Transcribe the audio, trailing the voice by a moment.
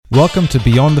Welcome to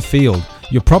Beyond the Field,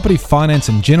 your property finance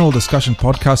and general discussion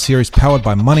podcast series powered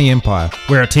by Money Empire.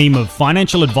 We're a team of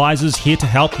financial advisors here to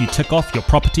help you tick off your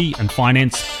property and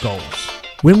finance goals.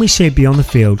 When we say beyond the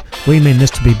field, we mean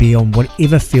this to be beyond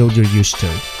whatever field you're used to.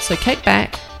 So kick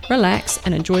back, relax,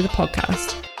 and enjoy the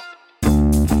podcast.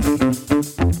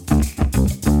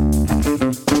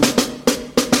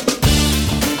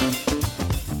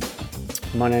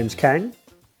 My name's Kane.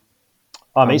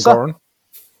 I'm Isa.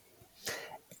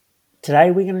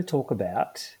 Today we're going to talk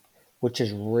about, which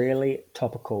is really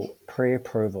topical,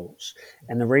 pre-approvals.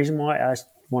 And the reason why I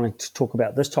wanted to talk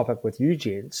about this topic with you,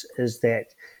 gents, is that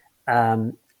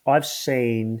I've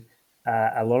seen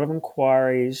a lot of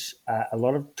inquiries, a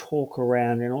lot of talk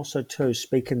around, and also too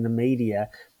speak in the media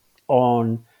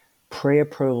on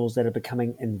pre-approvals that are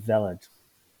becoming invalid.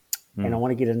 And I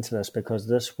want to get into this because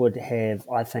this would have,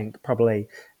 I think, probably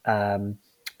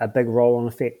a big role and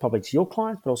effect probably to your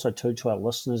clients, but also to our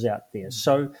listeners out there.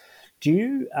 So do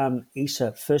you,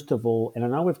 Isa, first of all, and I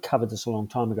know we've covered this a long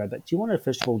time ago, but do you want to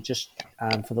first of all just,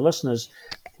 for the listeners,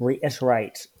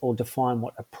 reiterate or define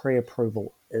what a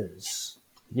pre-approval is?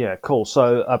 Yeah, cool.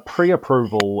 So a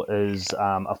pre-approval is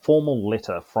a formal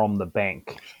letter from the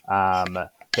bank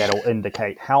that'll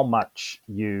indicate how much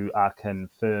you are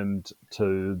confirmed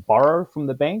to borrow from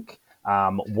the bank,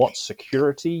 what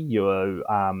security you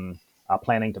are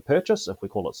planning to purchase, if we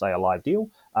call it, say, a live deal,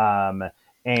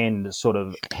 and sort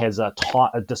of has a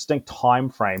distinct time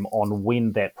frame on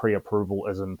when that pre-approval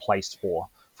is in place for.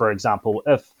 For example,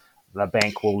 if the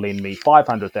bank will lend me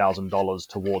 $500,000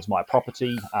 towards my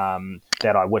property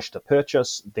that I wish to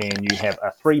purchase, then you have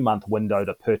a 3-month window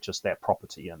to purchase that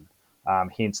property in.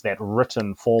 Hence, that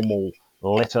written formal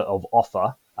letter of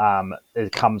offer,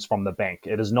 it comes from the bank.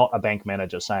 It is not a bank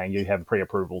manager saying you have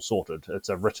pre-approval sorted. It's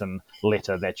a written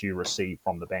letter that you receive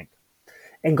from the bank.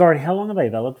 And Goran, how long are they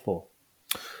valid for?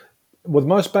 With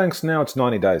most banks now, it's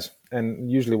 90 days.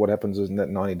 And usually what happens is in that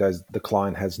 90 days, the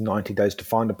client has 90 days to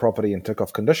find a property and tick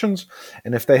off conditions.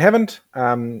 And if they haven't,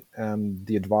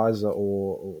 the advisor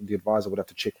would have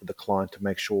to check with the client to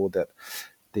make sure that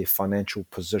their financial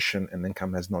position and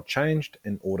income has not changed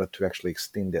in order to actually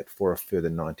extend that for a further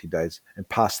 90 days. And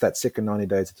past that second 90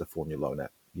 days, it's a 4-year loan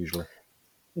app, usually.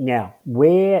 Now,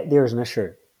 where there is an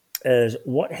issue is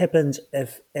what happens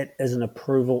if it is an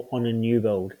approval on a new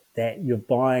build that you're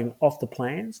buying off the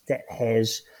plans that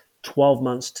has 12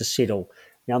 months to settle.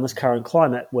 Now, in this current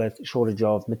climate with shortage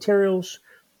of materials,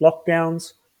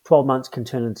 lockdowns, 12 months can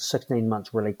turn into 16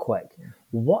 months really quick.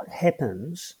 What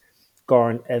happens,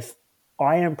 Goran, if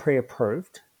I am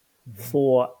pre-approved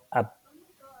for a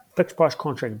fixed price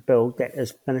contract build that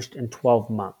is finished in 12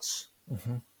 months?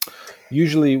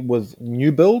 Usually with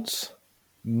new builds,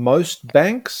 most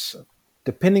banks,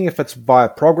 depending if it's via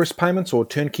progress payments or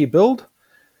turnkey build,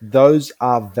 those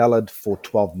are valid for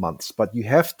 12 months. But you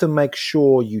have to make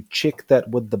sure you check that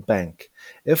with the bank.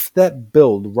 If that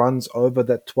build runs over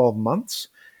that 12 months,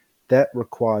 that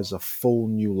requires a full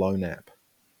new loan app.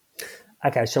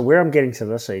 Okay, so where I'm getting to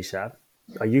this, Isa,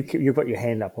 you've got your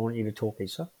hand up. I want you to talk,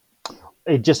 Isa.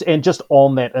 Just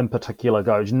on that in particular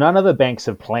goes, none of the banks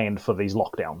have planned for these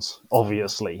lockdowns,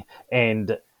 obviously.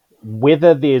 And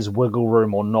whether there's wiggle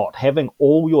room or not, having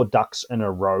all your ducks in a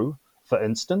row, for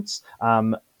instance,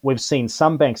 we've seen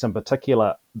some banks in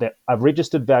particular that a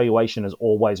registered valuation is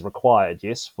always required,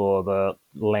 yes, for the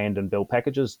land and build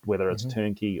packages, whether it's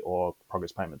turnkey or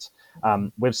progress payments.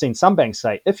 We've seen some banks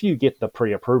say, if you get the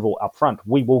pre-approval up front,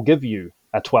 we will give you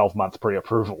a 12-month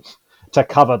pre-approval to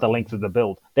cover the length of the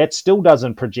build. That still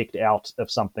doesn't project out if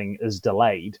something is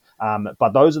delayed,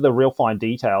 but those are the real fine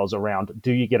details around,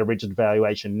 do you get a registered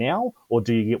valuation now or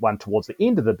do you get one towards the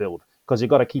end of the build? Because you've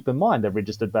got to keep in mind that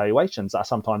registered valuations are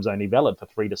sometimes only valid for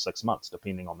 3 to 6 months,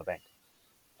 depending on the bank.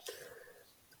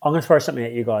 I'm going to throw something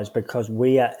at you guys because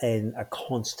we are in a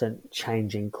constant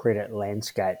changing credit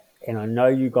landscape. And I know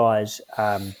you guys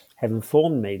have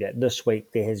informed me that this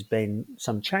week there has been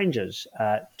some changes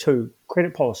to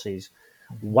credit policies.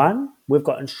 One, we've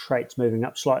got interest rates moving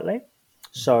up slightly.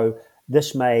 So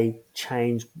this may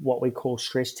change what we call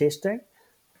stress testing.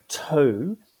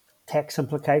 2, tax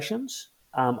implications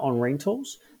on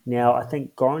rentals. Now, I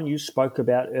think, Goran, you spoke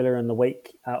about earlier in the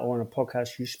week or on a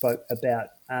podcast, you spoke about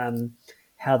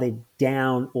how they're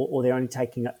down or they're only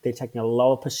taking a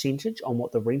lower percentage on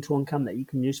what the rental income that you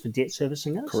can use for debt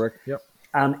servicing is. Correct, yep.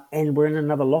 And we're in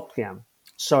another lockdown.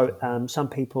 So some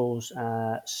people's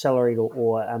salaried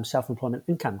or self-employment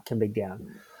income can be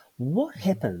down. What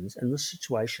happens in this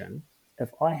situation if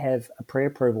I have a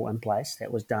pre-approval in place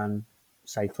that was done,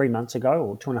 say, 3 months ago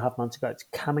or 2.5 months ago? It's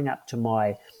coming up to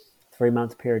my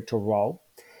 3-month period to roll,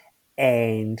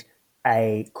 and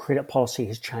a credit policy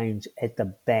has changed at the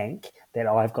bank that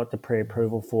I've got the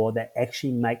pre-approval for that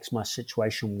actually makes my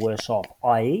situation worse off,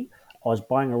 i.e. I was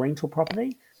buying a rental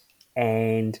property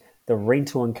and the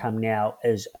rental income now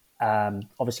is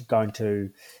obviously going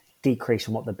to decrease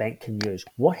from what the bank can use.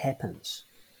 What happens?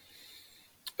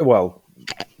 Well,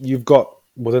 you've got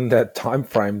within that time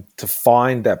frame to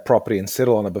find that property and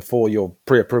settle on it before your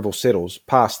pre-approval settles.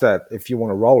 Past that, if you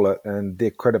want to roll it and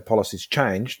their credit policy's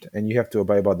changed and you have to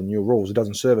obey by the new rules, it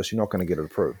doesn't service, you're not going to get it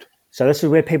approved. So this is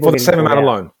where people for the same amount of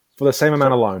loan. For the same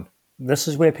amount of loan. This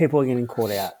is where people are getting caught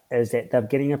out, is that they're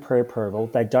getting a pre-approval.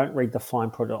 They don't read the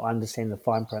fine print or understand the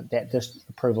fine print that this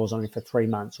approval is only for 3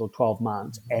 months or 12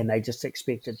 months, and they just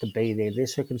expect it to be there. Their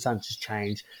circumstances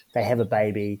change. They have a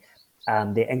baby.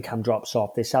 Their income drops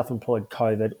off. They're self-employed,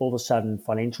 COVID. All of a sudden,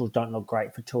 financials don't look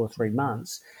great for 2 or 3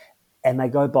 months, and they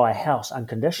go buy a house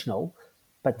unconditional,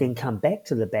 but then come back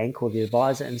to the bank or the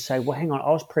advisor and say, well, hang on,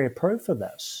 I was pre-approved for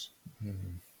this.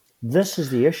 Mm-hmm. This is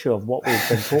the issue of what we've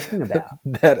been talking about.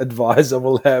 That advisor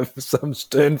will have some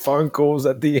stern phone calls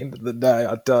at the end of the day,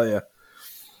 I tell you.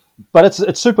 But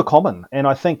it's super common, and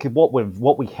I think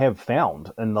what we have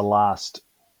found in the last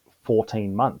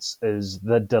 14 months is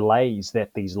the delays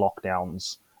that these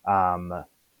lockdowns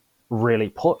really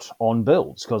put on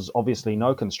builds, because obviously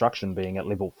no construction being at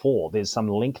level 4, there's some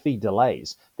lengthy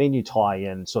delays. Then you tie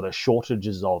in sort of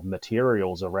shortages of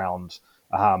materials around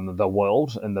the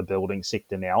world in the building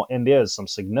sector now, and there's some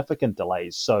significant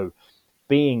delays. So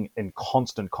being in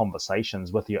constant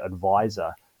conversations with your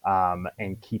advisor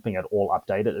and keeping it all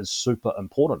updated is super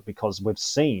important, because we've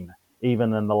seen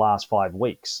even in the last 5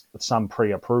 weeks some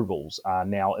pre-approvals are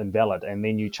now invalid, and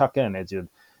then you chuck in, as you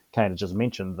kind of just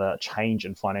mentioned, the change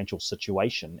in financial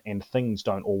situation, and things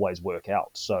don't always work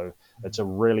out. So it's a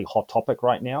really hot topic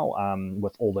right now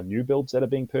with all the new builds that are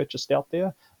being purchased out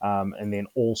there, and then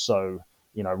also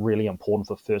really important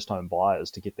for first-home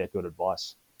buyers to get that good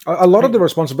advice. A lot of the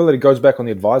responsibility goes back on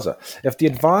the advisor. If the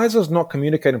advisor is not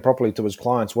communicating properly to his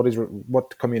clients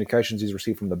what communications he's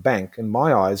received from the bank, in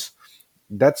my eyes,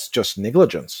 that's just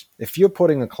negligence. If you're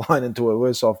putting a client into a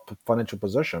worse off financial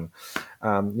position,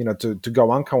 to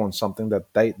go unco on something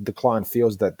that the client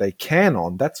feels that they can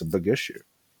on, that's a big issue.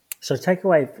 So take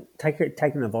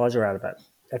an advisor out of it.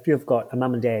 If you've got a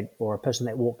mum and dad or a person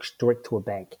that walks direct to a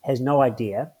bank, has no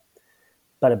idea,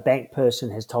 but a bank person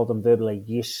has told them verbally,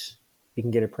 yes, you can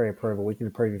get a pre-approval, we can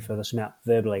approve you for this amount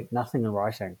verbally, nothing in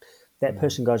writing. That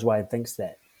person goes away and thinks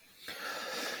that.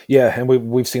 Yeah, and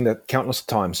we've seen that countless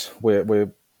times where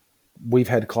we've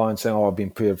had clients saying, I've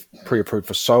been pre-approved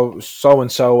for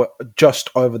so-and-so just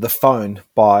over the phone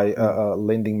by a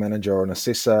lending manager or an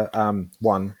assessor.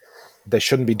 One, they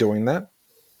shouldn't be doing that,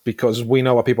 because we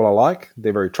know what people are like.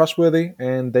 They're very trustworthy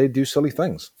and they do silly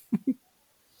things.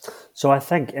 So I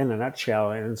think in a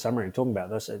nutshell and in summary, talking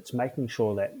about this, it's making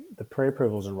sure that the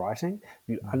pre-approval's in writing,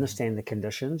 you understand the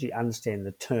conditions, you understand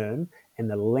the term and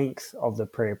the length of the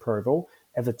pre-approval.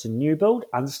 If it's a new build,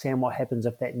 understand what happens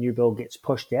if that new build gets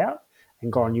pushed out.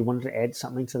 And Goran, you wanted to add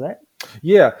something to that?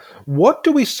 Yeah. What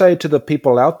do we say to the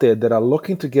people out there that are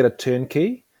looking to get a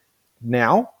turnkey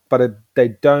now, but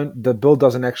the build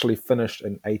doesn't actually finish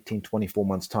in 18, 24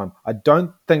 months' time? I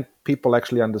don't think people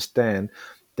actually understand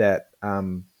that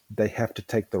they have to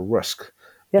take the risk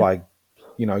by,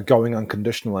 going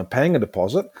unconditional and paying a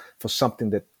deposit for something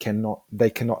that they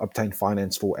cannot obtain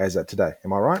finance for as at today.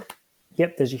 Am I right?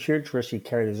 Yep, there's a huge risk you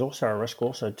carry. There's also a risk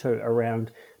too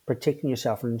around protecting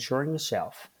yourself and insuring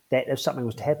yourself that if something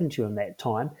was to happen to you in that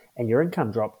time and your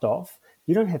income dropped off,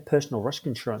 you don't have personal risk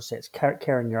insurance that's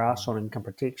carrying your ass on income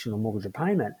protection or mortgage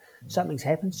repayment. Something's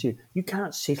happened to you. You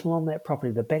can't settle on that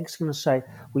property. The bank's going to say,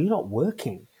 well, you're not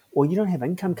working, or you don't have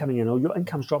income coming in, or your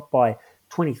income's dropped by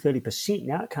 20, 30%.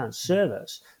 Now it can't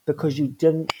service because you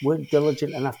weren't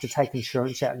diligent enough to take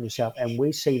insurance out on yourself. And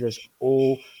we see this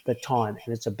all the time,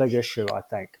 and it's a big issue, I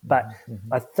think. But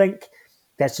I think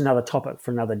that's another topic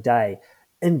for another day.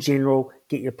 In general,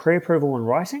 get your pre-approval in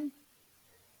writing,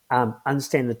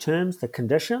 understand the terms, the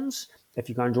conditions. If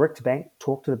you're going direct to bank,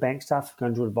 talk to the bank staff. If you're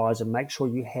going to an advisor, make sure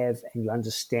you have and you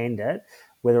understand it,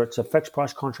 whether it's a fixed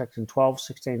price contract in 12,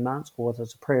 16 months, or whether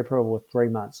it's a pre-approval with 3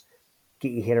 months.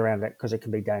 Get your head around it because it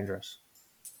can be dangerous.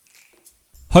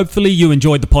 Hopefully you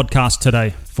enjoyed the podcast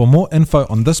today. For more info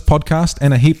on this podcast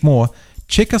and a heap more,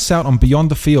 check us out on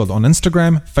Beyond the Field on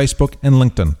Instagram, Facebook, and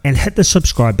LinkedIn. And hit the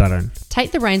subscribe button.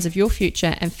 Take the reins of your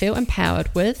future and feel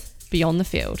empowered with Beyond the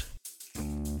Field.